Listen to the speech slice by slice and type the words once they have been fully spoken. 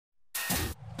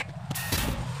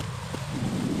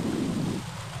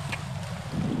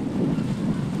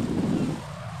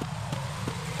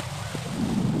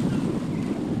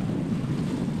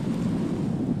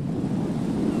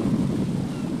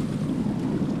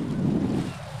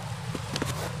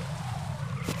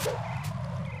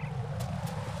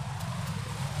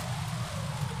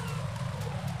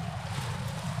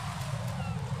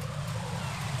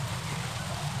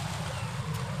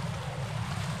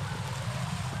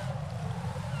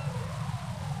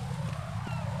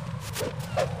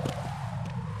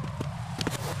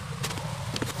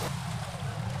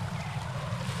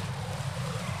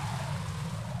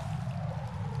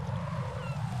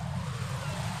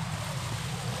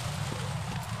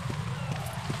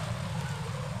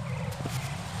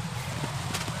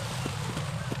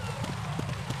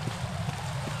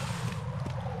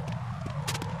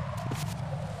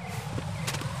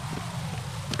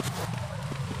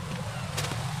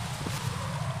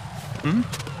Hmm?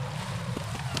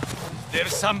 Is there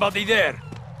somebody there?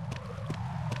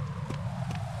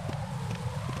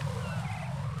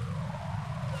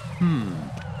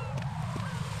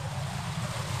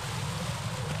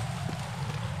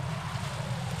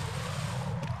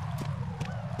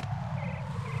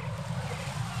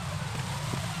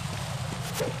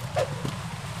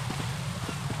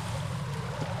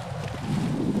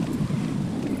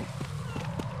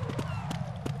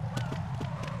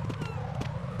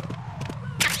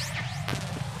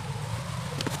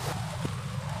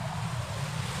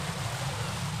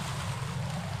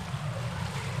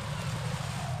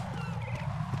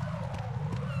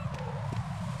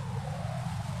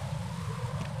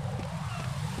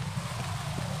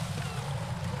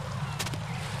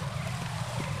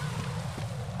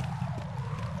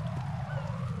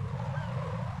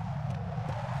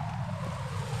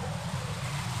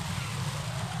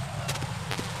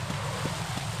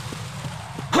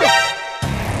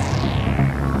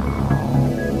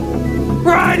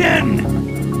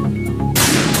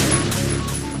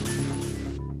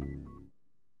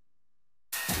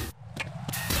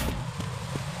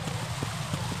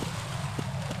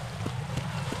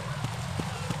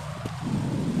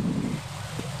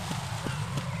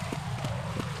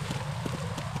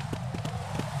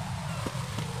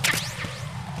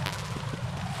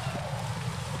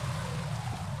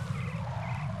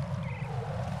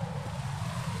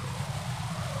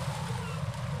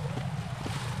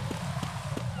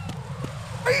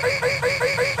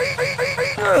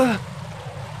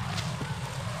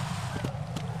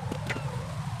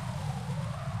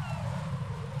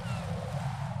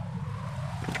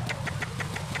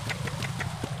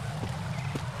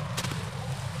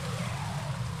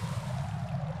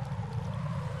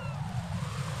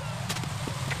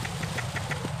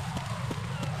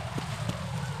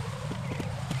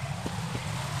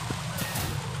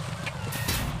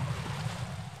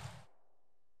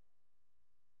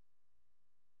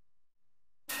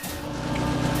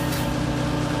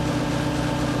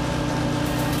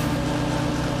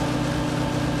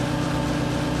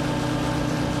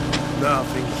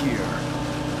 Nothing here.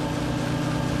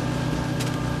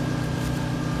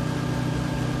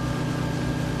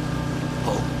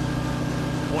 Oh,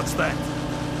 what's that?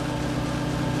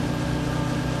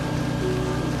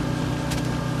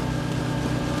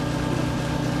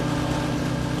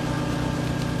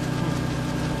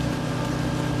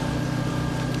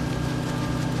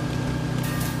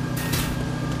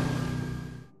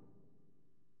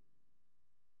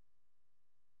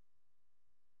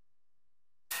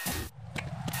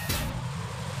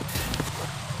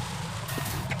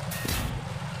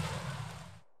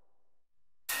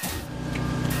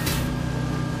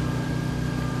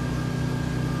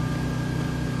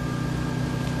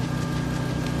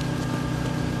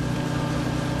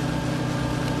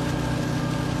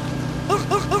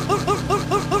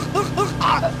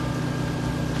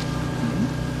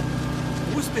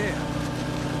 Who's there?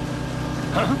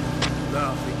 Huh?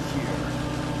 Nothing here.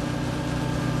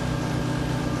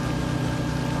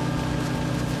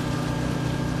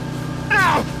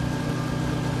 Ow!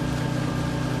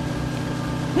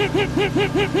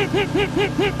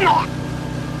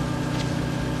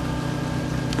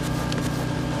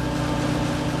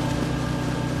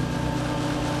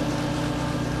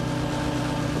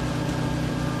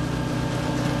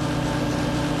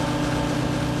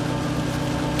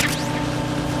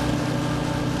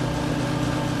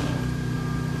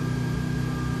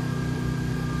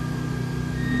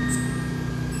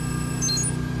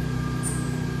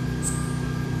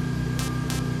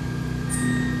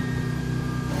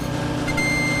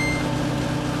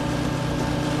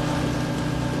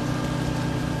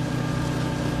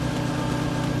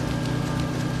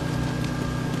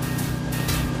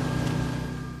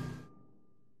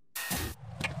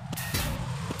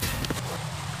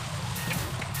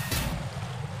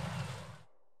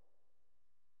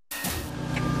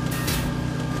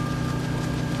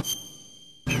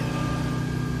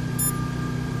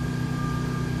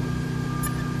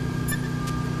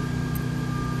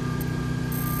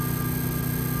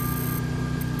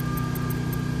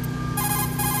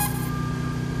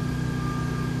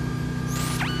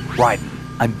 Raiden,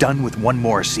 I'm done with one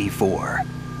more C4.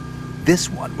 This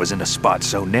one was in a spot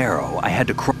so narrow, I had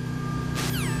to crawl.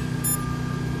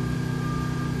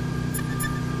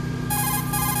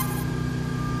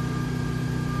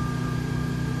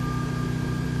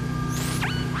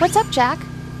 What's up, Jack?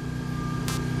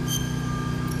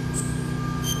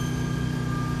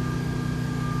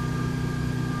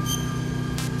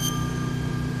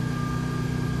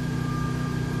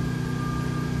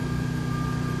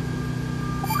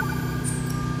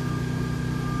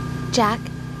 Jack,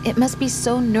 it must be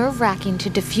so nerve-wracking to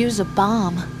defuse a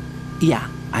bomb. Yeah,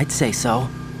 I'd say so.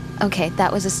 Okay,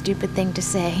 that was a stupid thing to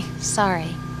say.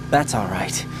 Sorry. That's all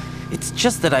right. It's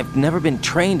just that I've never been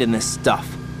trained in this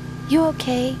stuff. You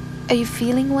okay? Are you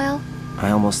feeling well?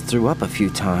 I almost threw up a few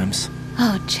times.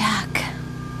 Oh, Jack.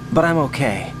 But I'm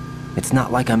okay. It's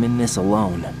not like I'm in this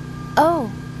alone.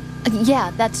 Oh,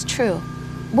 yeah, that's true.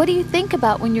 What do you think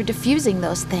about when you're defusing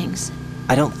those things?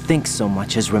 I don't think so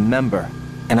much as remember.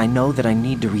 And I know that I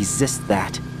need to resist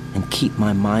that and keep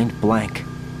my mind blank.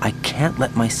 I can't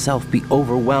let myself be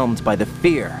overwhelmed by the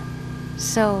fear.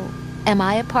 So, am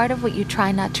I a part of what you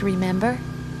try not to remember?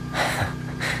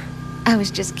 I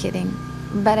was just kidding,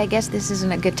 but I guess this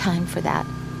isn't a good time for that.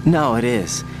 No, it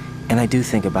is. And I do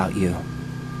think about you.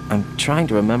 I'm trying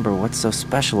to remember what's so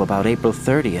special about April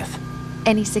 30th.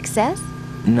 Any success?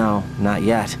 No, not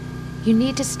yet. You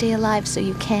need to stay alive so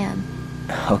you can.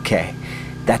 Okay,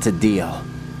 that's a deal.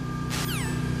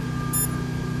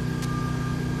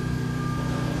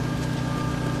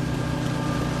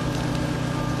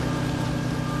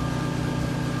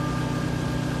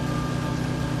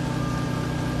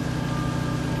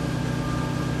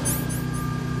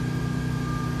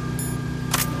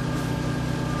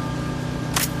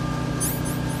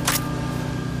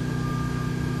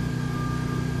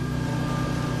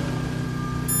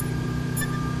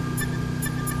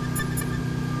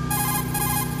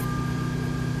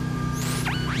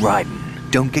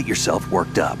 Raiden, don't get yourself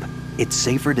worked up. It's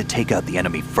safer to take out the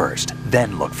enemy first,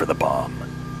 then look for the bomb.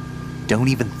 Don't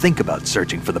even think about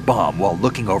searching for the bomb while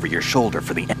looking over your shoulder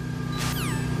for the enemy.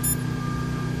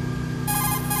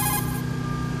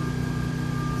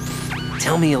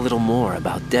 Tell me a little more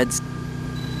about Dead's...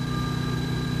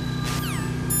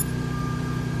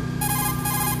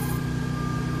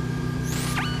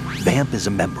 Vamp is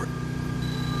a member.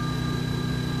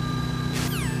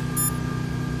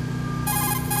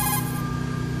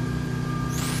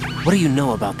 What do you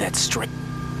know about that string?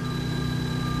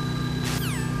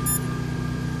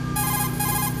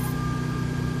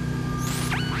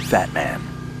 Fat Man.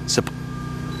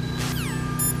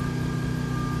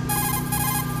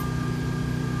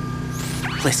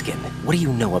 Pliskin, what do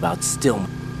you know about Still...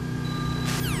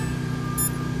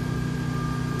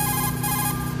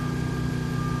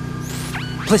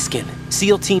 Pliskin,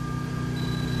 SEAL Team...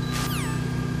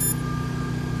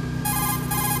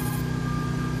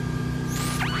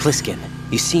 Pliskin,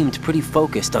 you seemed pretty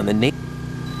focused on the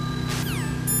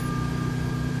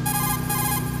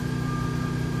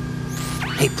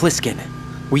Hey, Pliskin,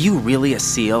 were you really a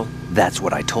SEAL? That's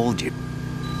what I told you.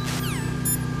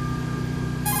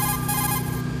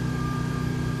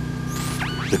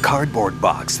 The cardboard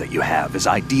box that you have is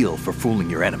ideal for fooling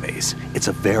your enemies. It's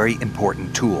a very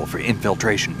important tool for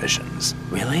infiltration missions.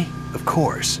 Really? Of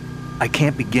course. I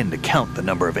can't begin to count the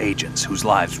number of agents whose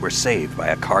lives were saved by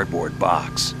a cardboard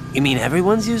box. You mean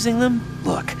everyone's using them?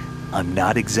 Look, I'm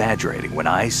not exaggerating when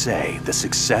I say the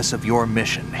success of your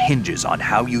mission hinges on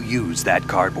how you use that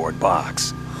cardboard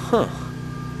box. Huh.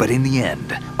 But in the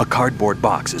end, a cardboard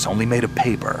box is only made of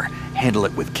paper. Handle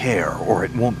it with care or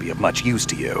it won't be of much use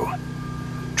to you.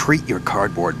 Treat your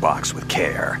cardboard box with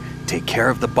care. Take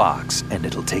care of the box and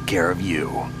it'll take care of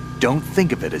you. Don't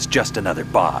think of it as just another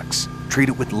box. Treat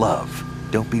it with love.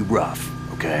 Don't be rough,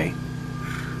 okay?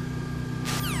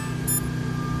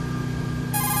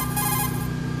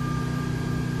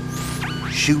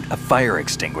 Shoot a fire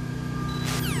extinguisher.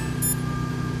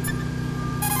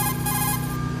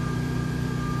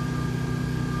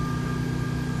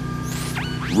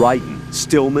 Raiden,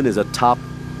 Stillman is a top...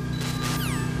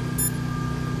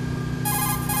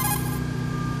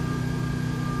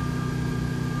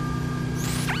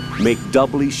 Make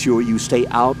doubly sure you stay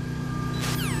out.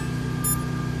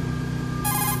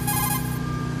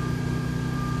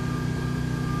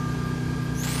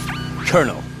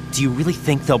 Colonel, do you really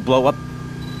think they'll blow up?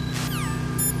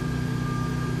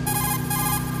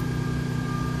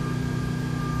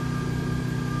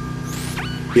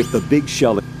 If the big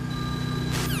shell...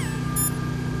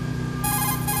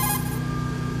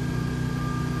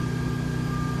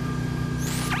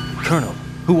 Colonel,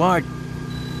 who are...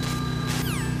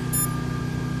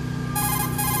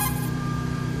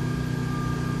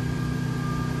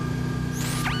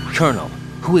 Colonel,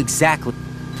 who exactly...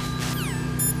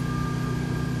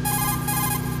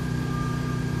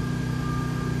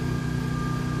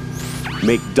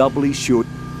 Make doubly sure...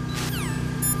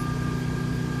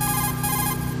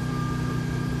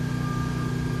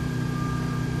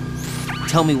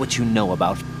 Tell me what you know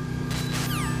about...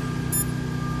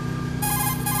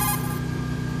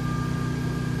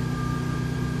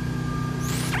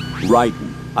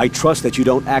 Raiden, I trust that you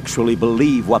don't actually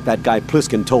believe what that guy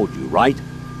Pliskin told you, right?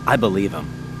 I believe him.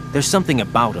 There's something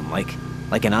about him,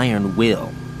 like an iron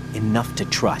will. Enough to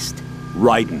trust.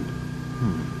 Raiden.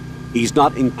 He's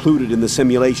not included in the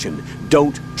simulation.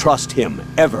 Don't trust him,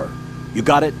 ever. You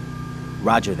got it?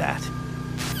 Roger that.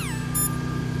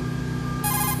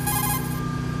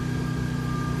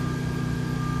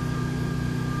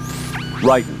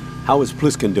 Raiden, how is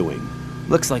Pliskin doing?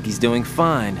 Looks like he's doing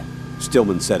fine.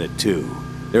 Stillman said it too.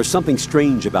 There's something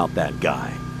strange about that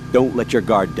guy. Don't let your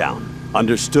guard down.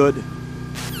 Understood?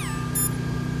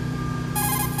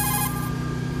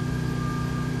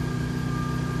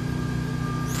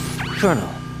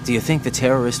 Colonel, do you think the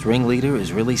terrorist ringleader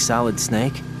is really Solid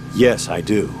Snake? Yes, I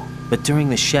do. But during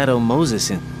the Shadow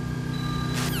Moses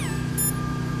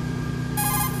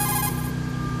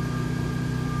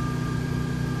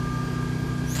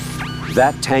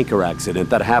That tanker accident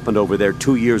that happened over there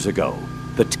 2 years ago.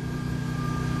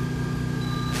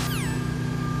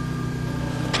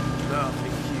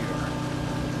 Nothing here.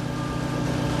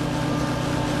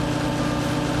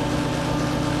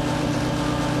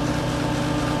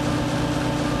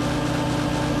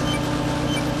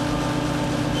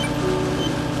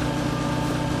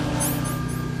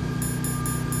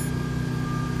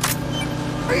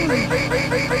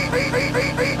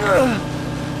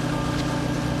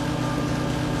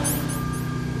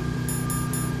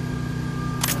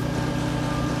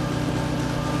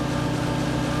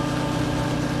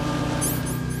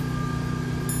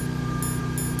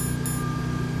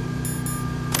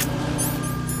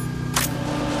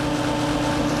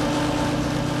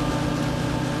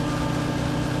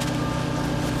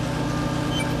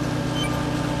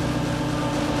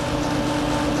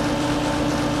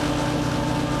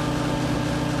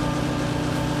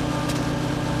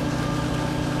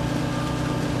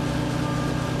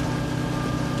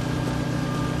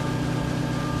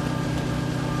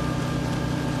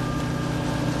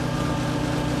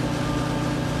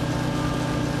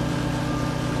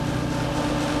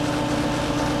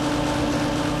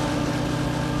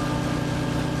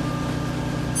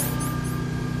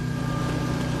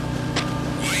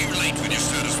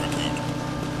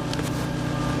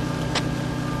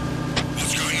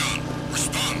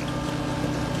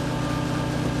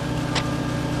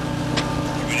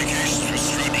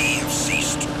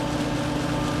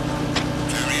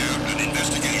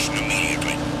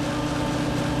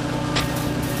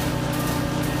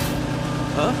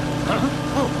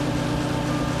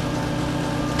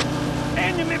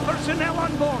 Enemy personnel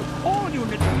on board. All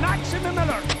units, maximum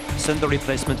alert. Send the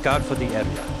replacement guard for the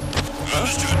area.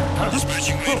 Understood.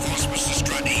 Dispatching reinforcements to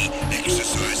Strut E.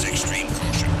 Exercise extreme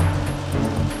caution.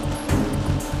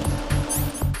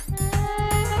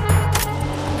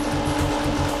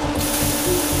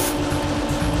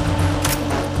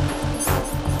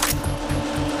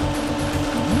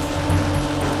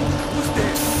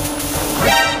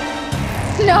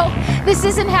 No, this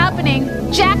isn't happening.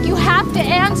 Jack, you have to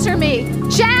answer me.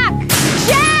 Jack!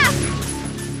 Jack!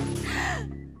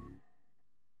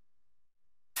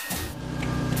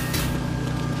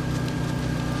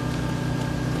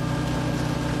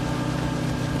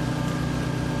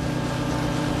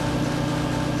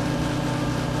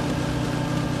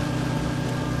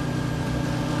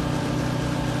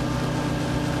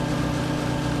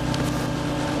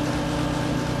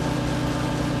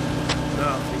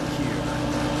 Nothing here.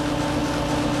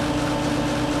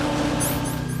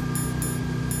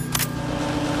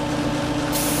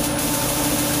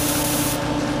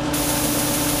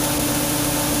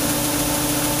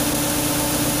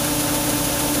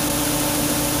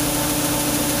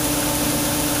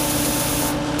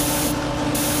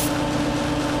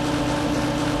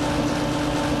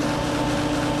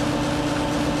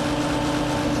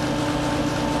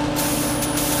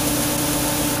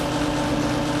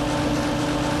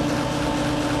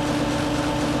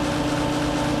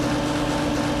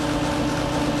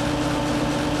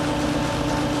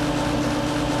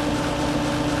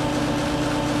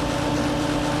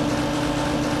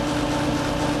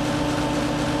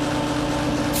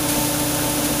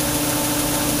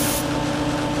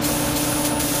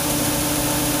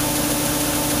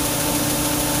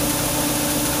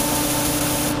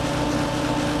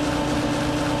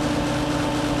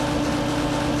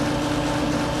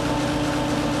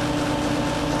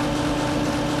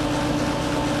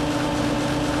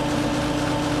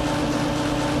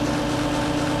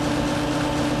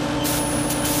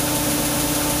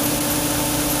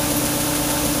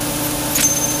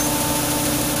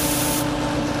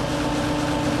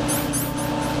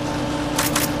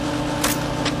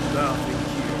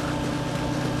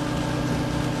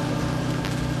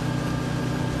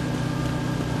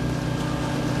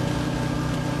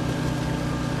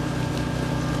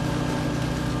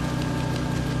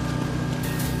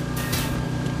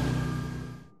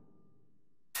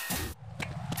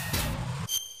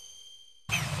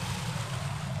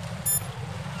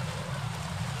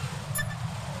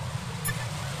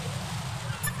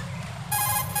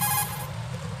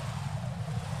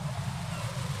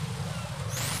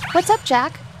 What's up,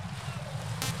 Jack?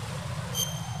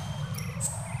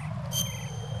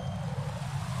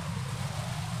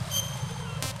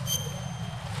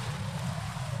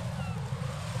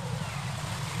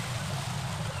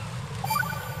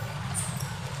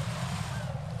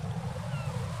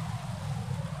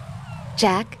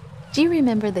 Jack, do you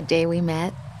remember the day we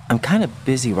met? I'm kind of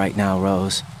busy right now,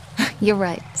 Rose. You're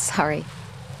right, sorry.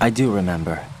 I do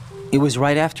remember. It was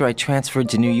right after I transferred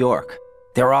to New York.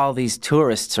 There were all these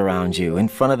tourists around you in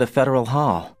front of the Federal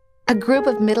Hall. A group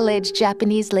of middle-aged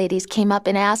Japanese ladies came up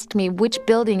and asked me which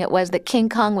building it was that King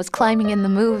Kong was climbing in the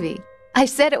movie. I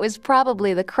said it was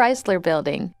probably the Chrysler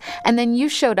Building, and then you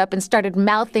showed up and started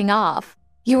mouthing off.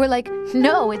 You were like,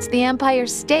 no, it's the Empire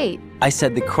State. I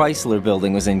said the Chrysler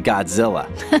Building was in Godzilla.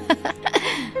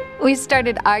 We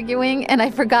started arguing, and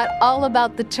I forgot all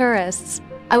about the tourists.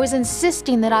 I was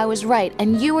insisting that I was right,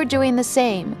 and you were doing the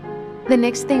same. The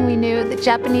next thing we knew, the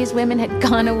Japanese women had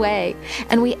gone away,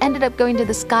 and we ended up going to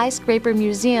the Skyscraper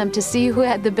Museum to see who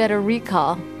had the better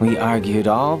recall. We argued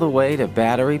all the way to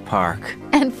Battery Park.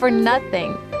 And for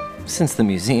nothing. Since the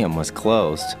museum was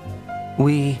closed,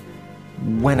 we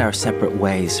went our separate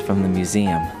ways from the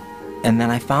museum. And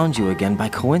then I found you again by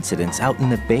coincidence out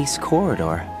in the base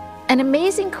corridor. An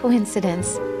amazing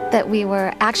coincidence that we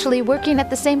were actually working at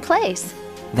the same place.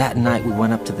 That night we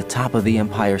went up to the top of the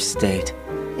Empire State.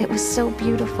 It was so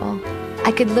beautiful.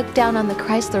 I could look down on the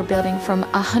Chrysler Building from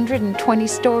 120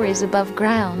 stories above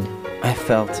ground. I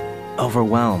felt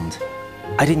overwhelmed.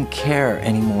 I didn't care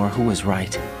anymore who was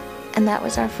right. And that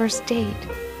was our first date.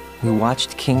 We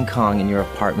watched King Kong in your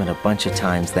apartment a bunch of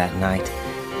times that night.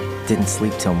 Didn't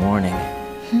sleep till morning.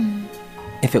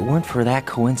 If it weren't for that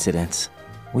coincidence,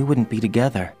 we wouldn't be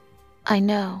together. I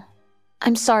know.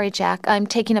 I'm sorry, Jack. I'm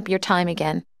taking up your time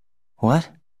again. What?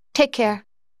 Take care.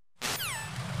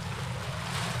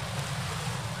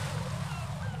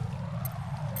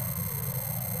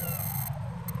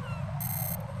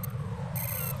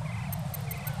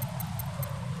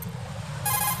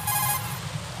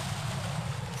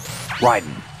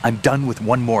 Raiden, I'm done with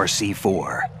one more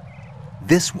C4.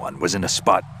 This one was in a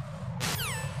spot.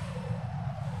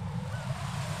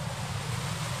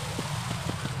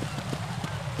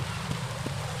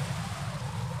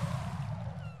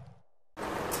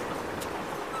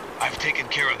 I've taken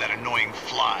care of that annoying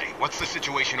fly. What's the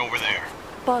situation over there?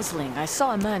 Puzzling. I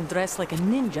saw a man dressed like a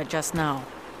ninja just now.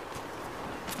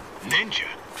 Ninja?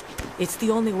 It's the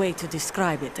only way to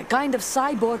describe it. A kind of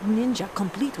cyborg ninja,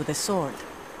 complete with a sword.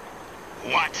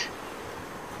 What?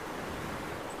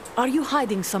 Are you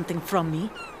hiding something from me?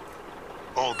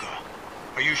 Olga,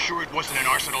 are you sure it wasn't an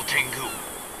Arsenal Tengu?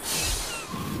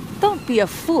 Don't be a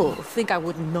fool. Think I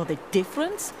wouldn't know the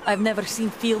difference? I've never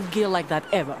seen field gear like that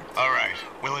ever. All right,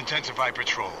 we'll intensify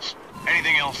patrols.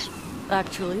 Anything else?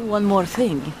 Actually, one more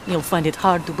thing. You'll find it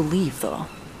hard to believe, though.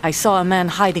 I saw a man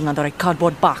hiding under a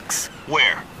cardboard box.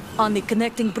 Where? On the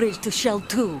connecting bridge to Shell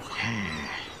 2.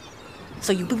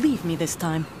 So you believe me this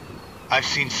time? I've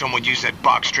seen someone use that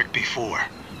box trick before.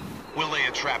 We'll lay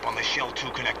a trap on the Shell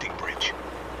 2 connecting bridge.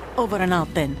 Over and out,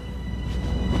 then.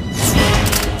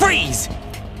 Freeze!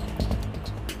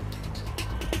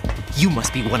 You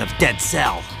must be one of Dead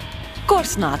Cell. Of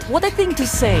course not. What a thing to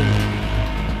say.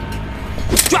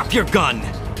 Drop your gun!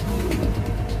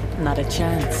 Not a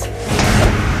chance.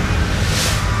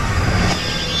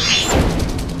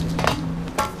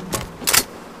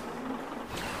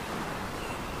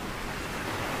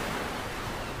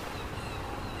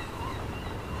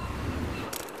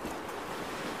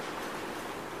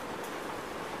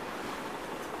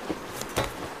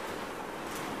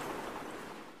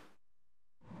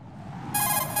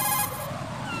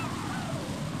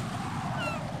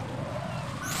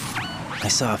 I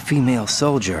saw a female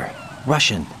soldier.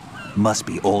 Russian. Must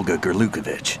be Olga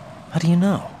Gerlukovich. How do you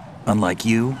know? Unlike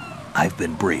you, I've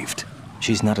been briefed.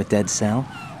 She's not a Dead Cell?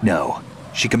 No,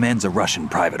 she commands a Russian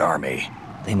private army.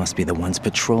 They must be the ones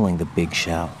patrolling the big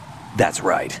shell. That's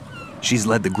right. She's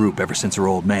led the group ever since her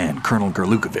old man, Colonel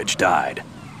Gerlukovich, died.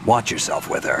 Watch yourself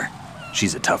with her.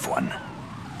 She's a tough one.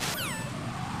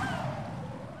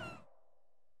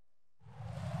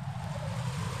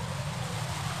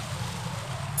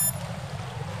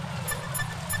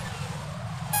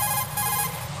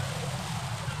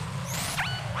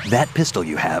 That pistol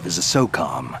you have is a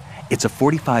SOCOM. It's a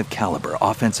 .45 caliber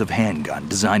offensive handgun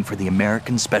designed for the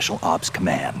American Special Ops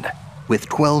Command. With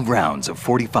 12 rounds of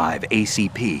 .45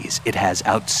 ACPs, it has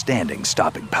outstanding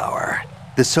stopping power.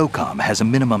 The SOCOM has a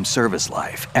minimum service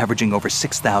life, averaging over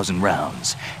 6,000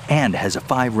 rounds, and has a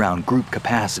 5-round group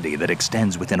capacity that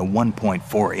extends within a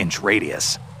 1.4-inch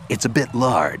radius. It's a bit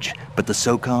large, but the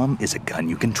SOCOM is a gun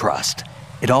you can trust.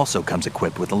 It also comes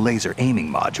equipped with a laser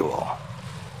aiming module.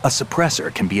 A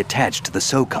suppressor can be attached to the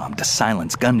SOCOM to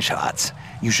silence gunshots.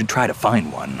 You should try to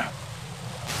find one.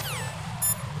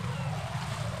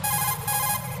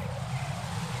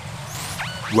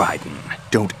 Raiden,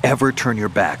 don't ever turn your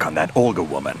back on that Olga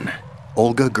woman.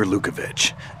 Olga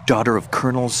Gerlukovich, daughter of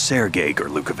Colonel Sergei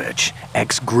Gerlukovich,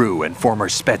 ex-GRU and former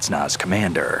Spetsnaz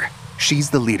commander. She's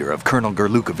the leader of Colonel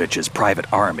Gerlukovich's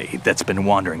private army that's been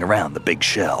wandering around the Big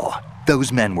Shell.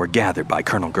 Those men were gathered by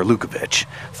Colonel Gerlukovich.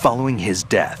 Following his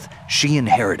death, she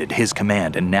inherited his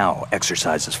command and now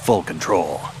exercises full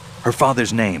control. Her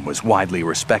father's name was widely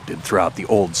respected throughout the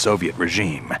old Soviet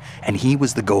regime, and he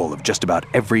was the goal of just about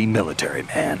every military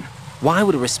man. Why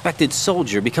would a respected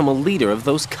soldier become a leader of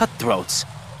those cutthroats?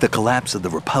 The collapse of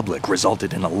the Republic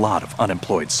resulted in a lot of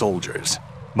unemployed soldiers.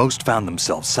 Most found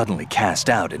themselves suddenly cast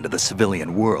out into the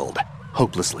civilian world,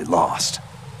 hopelessly lost.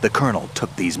 The colonel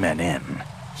took these men in.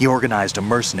 He organized a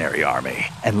mercenary army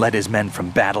and led his men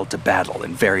from battle to battle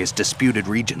in various disputed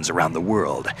regions around the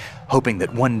world, hoping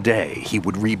that one day he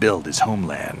would rebuild his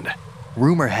homeland.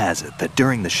 Rumor has it that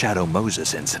during the Shadow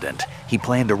Moses incident, he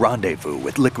planned a rendezvous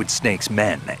with Liquid Snake's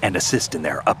men and assist in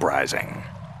their uprising.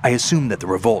 I assume that the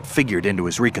revolt figured into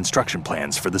his reconstruction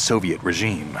plans for the Soviet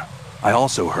regime. I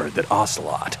also heard that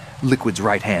Ocelot, Liquid's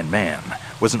right-hand man,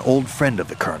 was an old friend of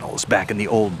the colonel's back in the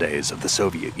old days of the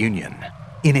Soviet Union.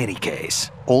 In any case,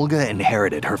 Olga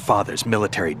inherited her father's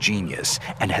military genius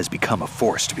and has become a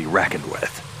force to be reckoned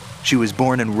with. She was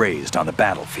born and raised on the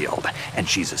battlefield, and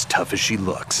she's as tough as she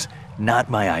looks. Not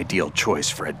my ideal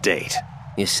choice for a date.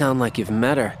 You sound like you've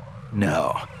met her.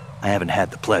 No, I haven't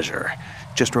had the pleasure.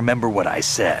 Just remember what I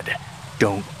said.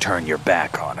 Don't turn your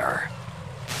back on her.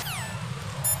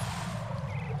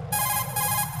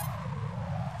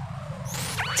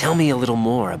 Tell me a little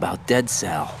more about Dead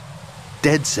Cell.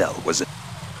 Dead Cell was a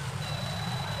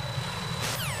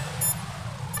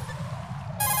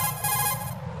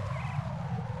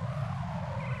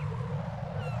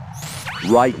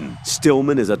Raiden,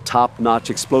 Stillman is a top-notch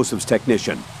explosives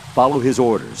technician. Follow his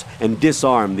orders and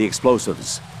disarm the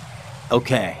explosives.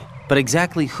 Okay, but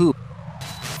exactly who?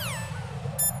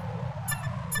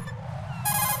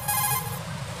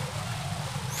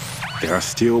 There are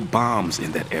still bombs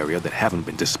in that area that haven't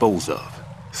been disposed of.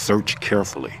 Search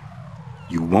carefully.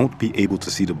 You won't be able to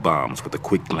see the bombs with a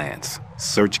quick glance.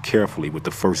 Search carefully with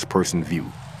the first-person view.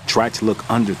 Try to look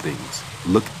under things.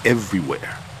 Look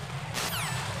everywhere.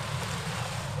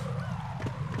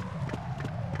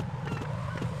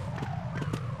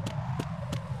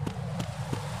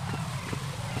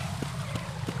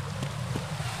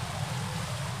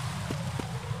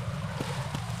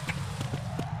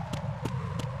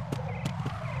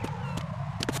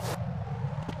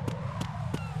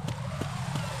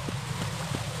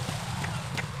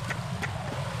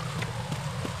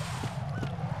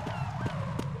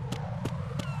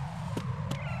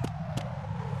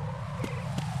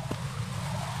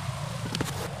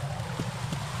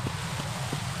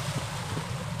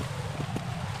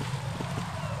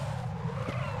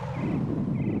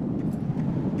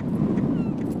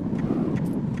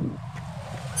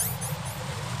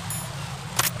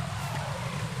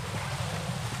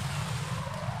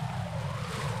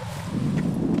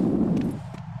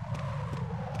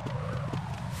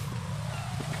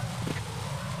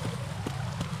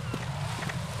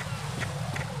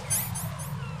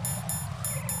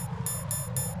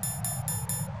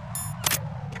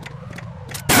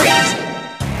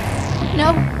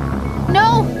 No!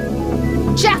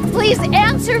 No! Jack, please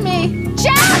answer me!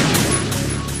 Jack!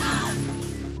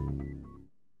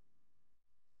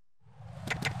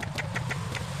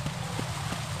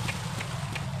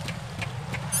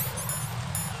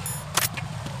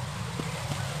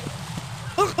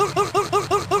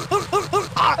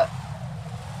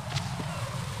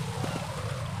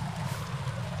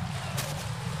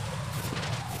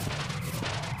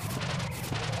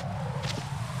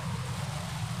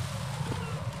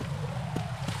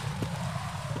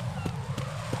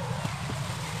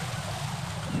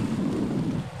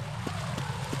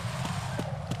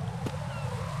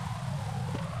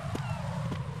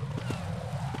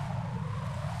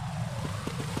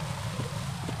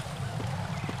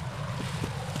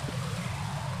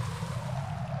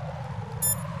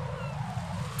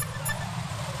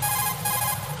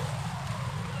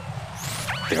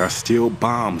 There are still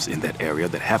bombs in that area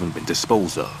that haven't been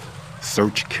disposed of.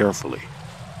 Search carefully.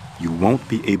 You won't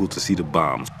be able to see the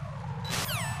bombs.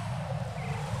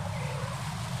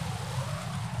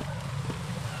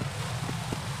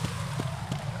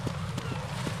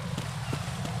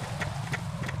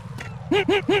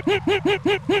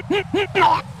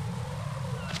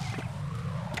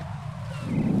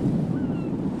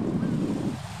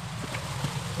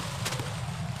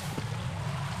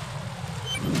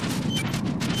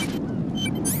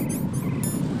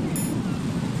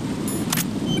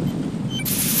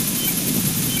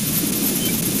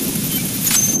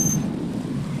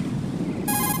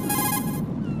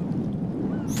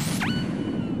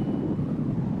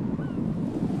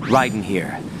 Raiden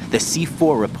here. The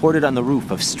C4 reported on the roof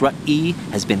of Strut E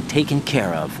has been taken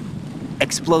care of.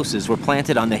 Explosives were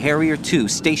planted on the Harrier 2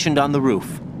 stationed on the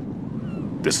roof.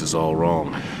 This is all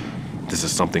wrong. This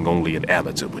is something only an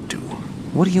amateur would do.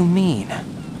 What do you mean?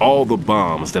 All the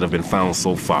bombs that have been found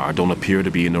so far don't appear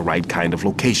to be in the right kind of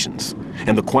locations.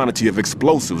 And the quantity of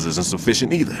explosives isn't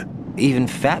sufficient either. Even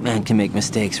Fat Man can make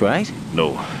mistakes, right?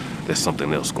 No, there's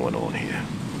something else going on here.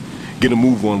 Get a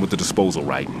move on with the disposal,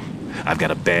 Raiden. I've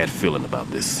got a bad feeling about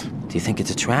this. Do you think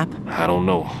it's a trap? I don't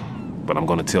know, but I'm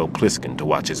gonna tell Pliskin to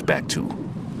watch his back too.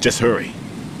 Just hurry.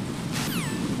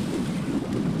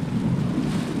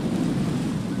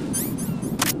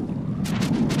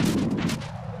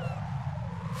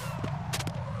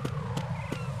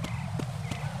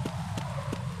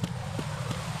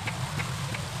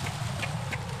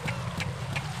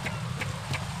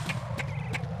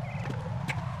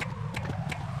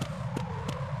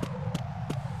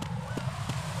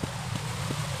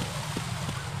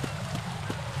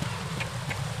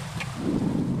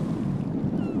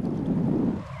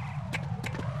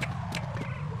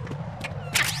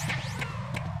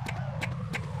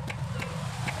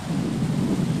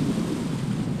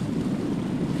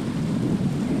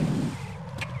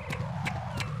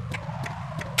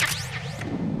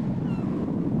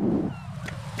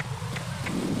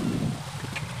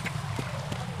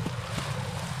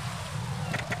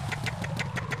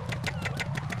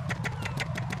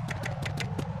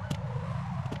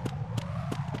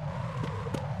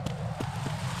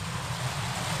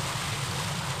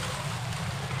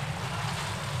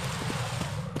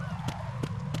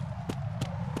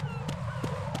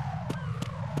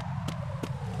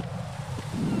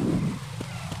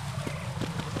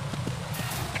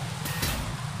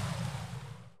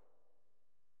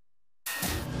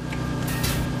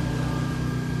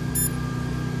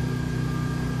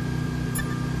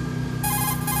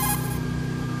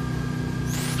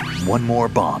 One more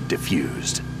bomb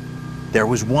defused. There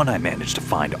was one I managed to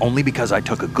find only because I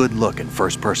took a good look in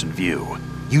first-person view.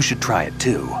 You should try it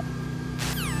too.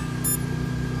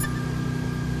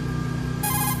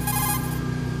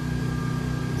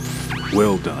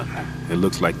 Well done. It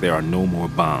looks like there are no more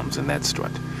bombs in that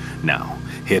strut. Now,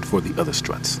 head for the other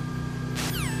struts.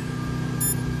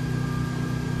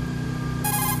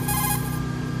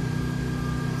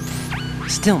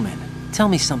 Stillman, tell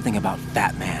me something about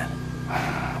Fat Man.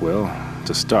 Well,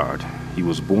 to start, he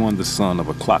was born the son of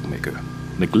a clockmaker,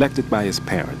 neglected by his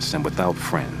parents and without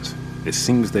friends. It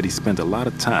seems that he spent a lot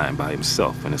of time by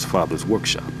himself in his father's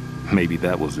workshop. Maybe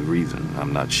that was the reason,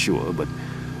 I'm not sure, but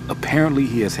apparently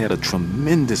he has had a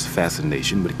tremendous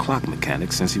fascination with clock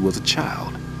mechanics since he was a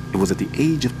child. It was at the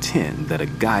age of 10 that a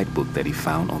guidebook that he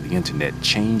found on the internet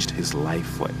changed his life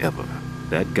forever.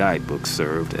 That guidebook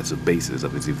served as a basis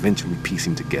of his eventually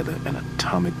piecing together an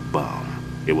atomic bomb.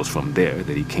 It was from there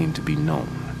that he came to be known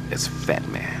as Fat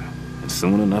Man. And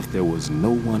soon enough, there was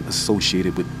no one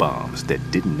associated with bombs that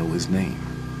didn't know his name.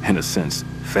 In a sense,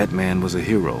 Fat Man was a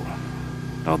hero.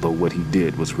 Although what he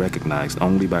did was recognized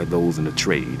only by those in the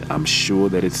trade, I'm sure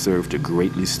that it served to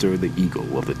greatly stir the ego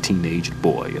of the teenage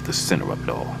boy at the center of it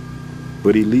all.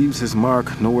 But he leaves his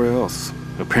mark nowhere else.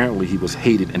 Apparently he was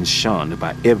hated and shunned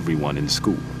by everyone in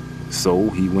school.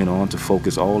 So he went on to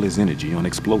focus all his energy on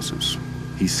explosives.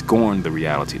 He scorned the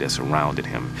reality that surrounded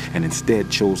him and instead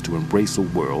chose to embrace a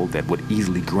world that would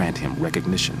easily grant him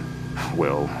recognition.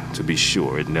 Well, to be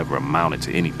sure, it never amounted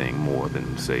to anything more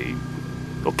than, say,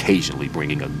 occasionally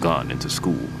bringing a gun into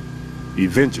school.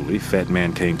 Eventually, Fat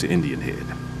Man came to Indian Head,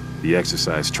 the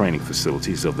exercise training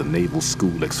facilities of the Naval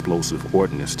School Explosive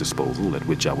Ordnance Disposal at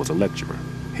which I was a lecturer.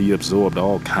 He absorbed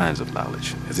all kinds of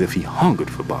knowledge, as if he hungered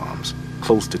for bombs.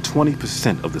 Close to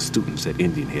 20% of the students at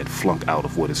Indian Head flunk out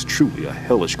of what is truly a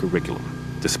hellish curriculum.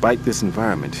 Despite this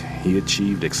environment, he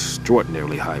achieved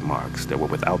extraordinarily high marks that were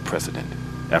without precedent.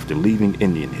 After leaving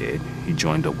Indian Head, he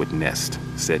joined up with Nest,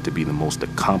 said to be the most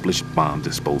accomplished bomb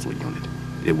disposal unit.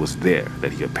 It was there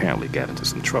that he apparently got into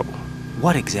some trouble.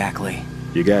 What exactly?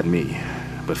 You got me,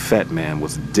 but Fat Man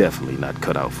was definitely not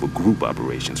cut out for group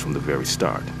operations from the very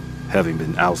start. Having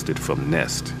been ousted from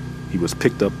Nest, he was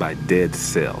picked up by Dead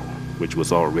Cell, which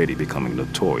was already becoming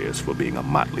notorious for being a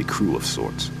motley crew of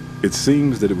sorts. It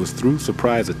seems that it was through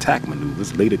surprise attack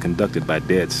maneuvers later conducted by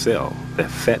Dead Cell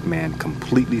that Fat Man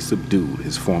completely subdued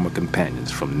his former companions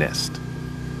from Nest.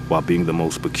 While being the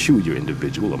most peculiar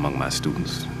individual among my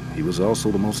students, he was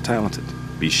also the most talented.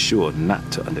 Be sure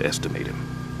not to underestimate him.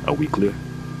 Are we clear?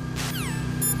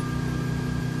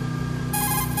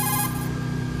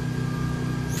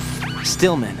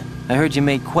 Stillman, I heard you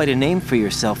made quite a name for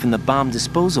yourself in the bomb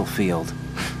disposal field.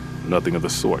 Nothing of the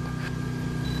sort.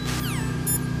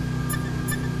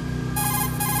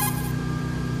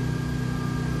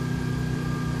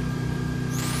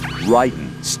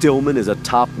 Ryden, Stillman is a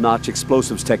top-notch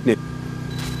explosives technician.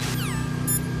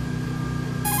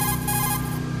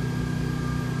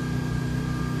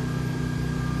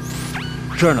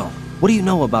 Colonel, what do you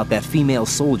know about that female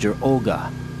soldier, Olga?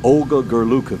 Olga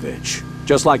Gerlukovich.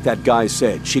 Just like that guy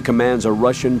said, she commands a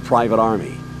Russian private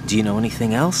army. Do you know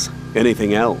anything else?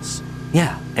 Anything else?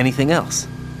 Yeah, anything else?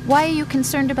 Why are you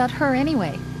concerned about her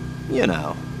anyway? You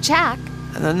know. Jack?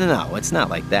 No, it's not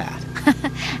like that.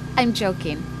 I'm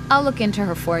joking. I'll look into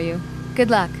her for you. Good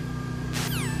luck.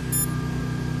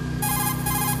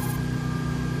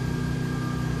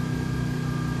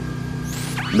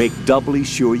 Make doubly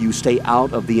sure you stay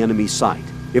out of the enemy sight.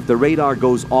 If the radar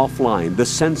goes offline, the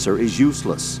sensor is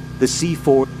useless. The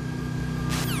C4...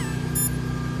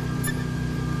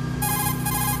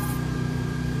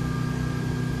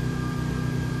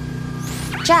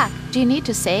 Jack, do you need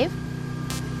to save?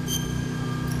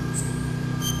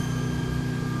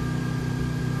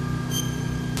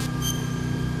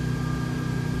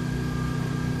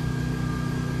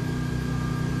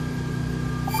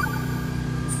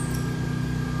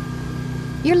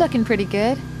 You're looking pretty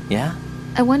good. Yeah?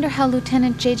 I wonder how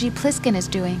Lieutenant J.G. Pliskin is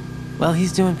doing. Well,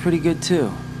 he's doing pretty good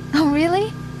too. Oh,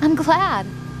 really? I'm glad.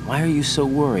 Why are you so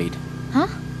worried? Huh?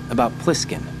 About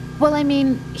Pliskin? Well, I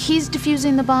mean, he's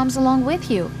defusing the bombs along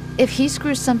with you. If he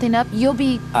screws something up, you'll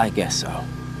be... I guess so.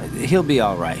 He'll be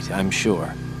all right, I'm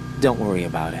sure. Don't worry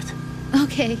about it.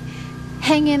 Okay.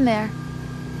 Hang in there.